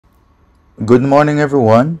Good morning,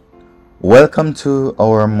 everyone. Welcome to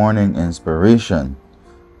our morning inspiration,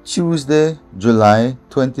 Tuesday, July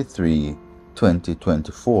 23,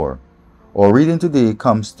 2024. Our reading today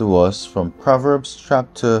comes to us from Proverbs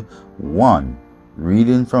chapter 1,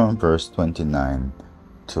 reading from verse 29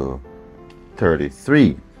 to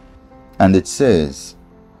 33. And it says,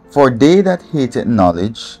 For they that hated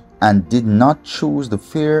knowledge and did not choose the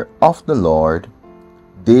fear of the Lord,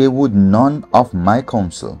 they would none of my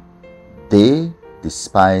counsel. They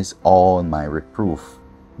despise all my reproof.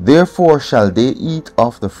 Therefore shall they eat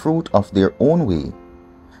of the fruit of their own way,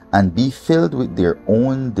 and be filled with their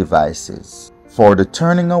own devices. For the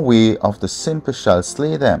turning away of the simple shall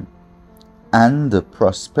slay them, and the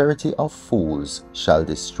prosperity of fools shall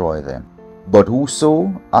destroy them. But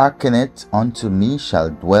whoso hearkeneth unto me shall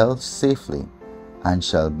dwell safely, and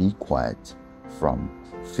shall be quiet from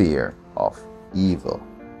fear of evil.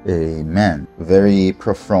 Amen. Very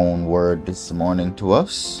profound word this morning to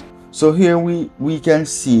us. So here we can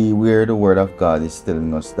see where the word of God is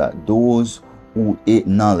telling us that those who hate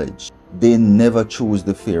knowledge, they never choose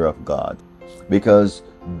the fear of God. Because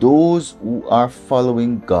those who are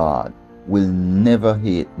following God will never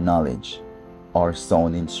hate knowledge or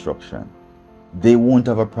sound instruction. They won't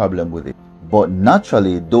have a problem with it. But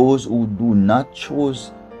naturally, those who do not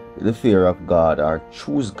choose the fear of God or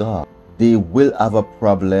choose God, they will have a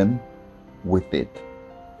problem with it.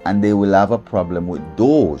 And they will have a problem with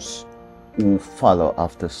those who follow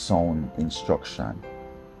after sound instruction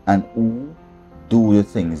and who do the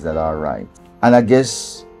things that are right. And I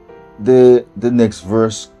guess the next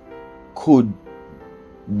verse could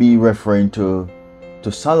be referring to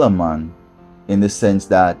Solomon, in the sense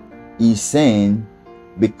that he's saying,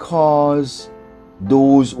 because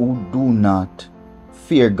those who do not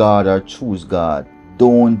fear God or choose God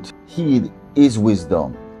don't heed his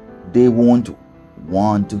wisdom, they won't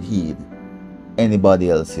want to heed anybody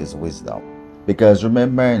else's wisdom. Because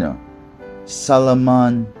remember,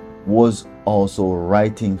 Solomon was also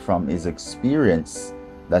writing from his experience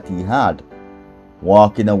that he had,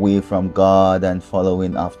 walking away from God and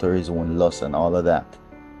following after his own lust and all of that.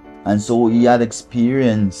 And so he had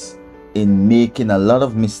experience in making a lot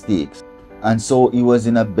of mistakes. And so he was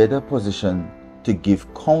in a better position to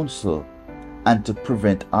give counsel and to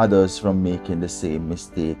prevent others from making the same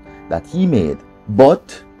mistake that he made.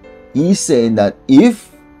 But he's saying that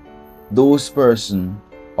if those person,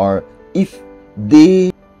 or if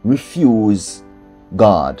they refuse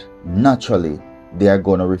God, naturally they are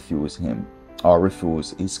going to refuse him or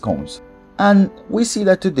refuse his counsel. And we see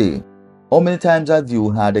that today. How many times have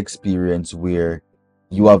you had experience where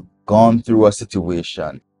you have gone through a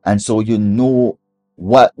situation, and so you know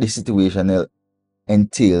what the situation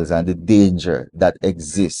entails and the danger that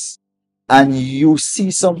exists, and you see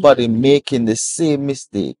somebody making the same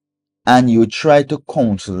mistake, and you try to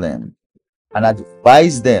counsel them and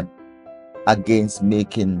advise them against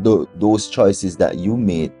making those choices that you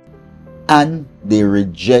made, and they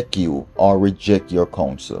reject you or reject your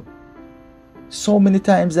counsel. So many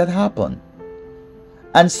times that happen.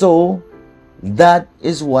 And so that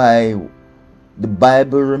is why the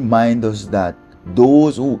Bible reminds us that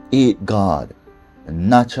those who hate God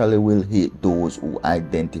naturally will hate those who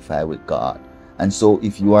identify with God. And so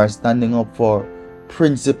if you are standing up for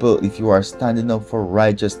principle, if you are standing up for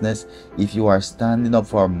righteousness, if you are standing up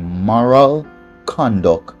for moral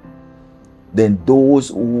conduct, then those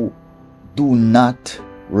who do not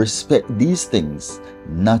respect these things,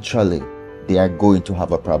 naturally they are going to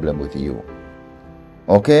have a problem with you.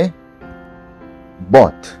 Okay?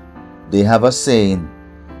 But they have a saying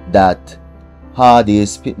that hard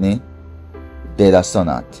is pitney, dead as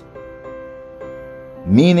sonat.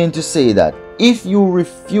 Meaning to say that if you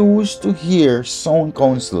refuse to hear sound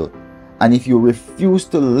counsel, and if you refuse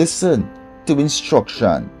to listen to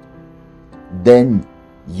instruction, then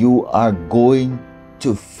you are going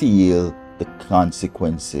to feel the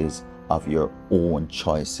consequences of your own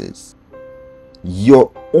choices.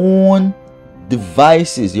 Your own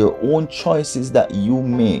devices, your own choices that you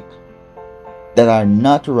make that are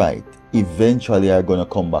not right, eventually are going to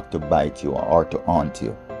come back to bite you or to haunt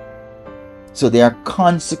you. So there are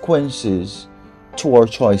consequences to our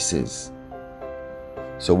choices.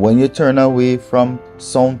 So when you turn away from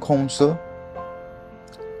sound counsel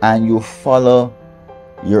and you follow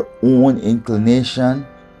your own inclination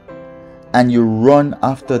and you run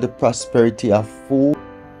after the prosperity of fools,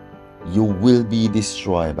 you will be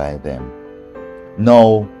destroyed by them.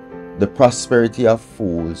 Now, the prosperity of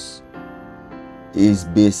fools is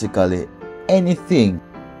basically anything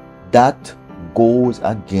that goes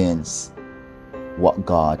against what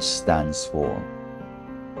God stands for.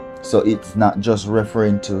 So it's not just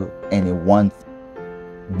referring to any one thing,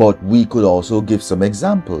 but we could also give some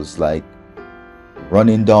examples like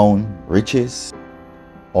running down riches,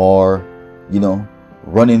 or,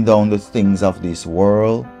 running down the things of this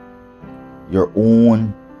world, your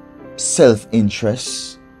own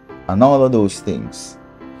self-interest, and all of those things.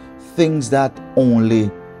 Things that only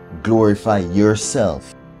glorify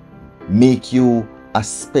yourself, make you a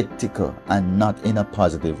spectacle and not in a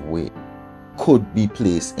positive way, could be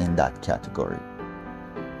placed in that category.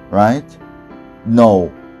 Right?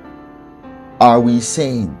 Now, are we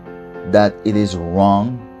saying that it is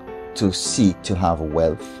wrong to seek to have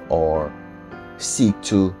wealth or seek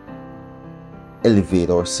to elevate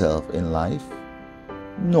ourselves in life?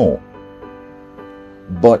 No.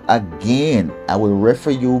 But again, I will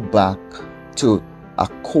refer you back to a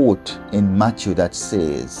quote in Matthew that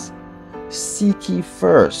says, "Seek ye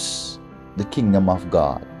first the kingdom of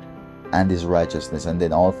God and his righteousness, and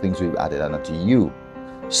then all things will be added unto you."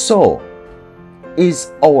 So,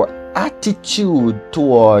 is our attitude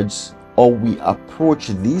towards how we approach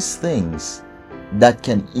these things that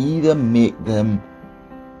can either make them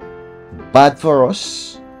bad for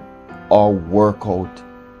us or work out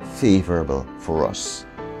favorable for us?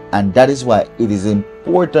 And that is why it is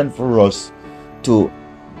important for us to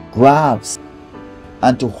grasp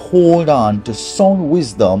and to hold on to sound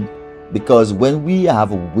wisdom, because when we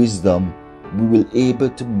have wisdom, we will be able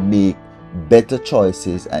to make better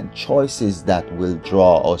choices, and choices that will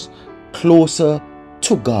draw us closer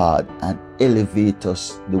to God and elevate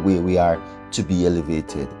us the way we are to be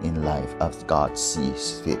elevated in life as God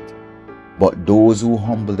sees fit. But those who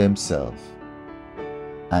humble themselves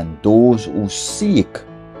and those who seek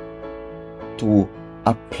to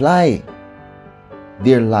apply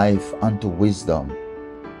their life unto wisdom,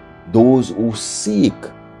 those who seek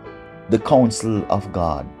the counsel of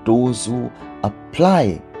God, those who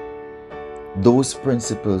apply those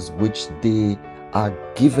principles which they are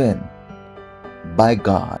given by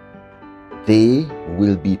God, they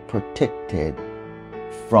will be protected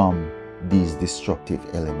from these destructive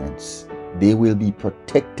elements. They will be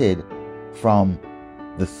protected from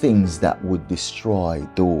the things that would destroy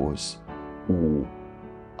those who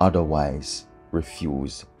otherwise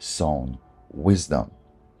refuse sound wisdom.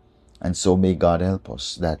 And so may God help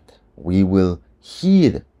us that we will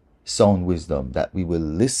heed sound wisdom, that we will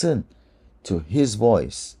listen to his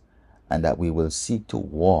voice, and that we will seek to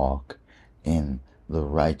walk in the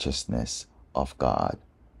righteousness of God.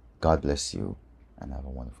 God bless you and have a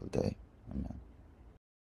wonderful day. Amen.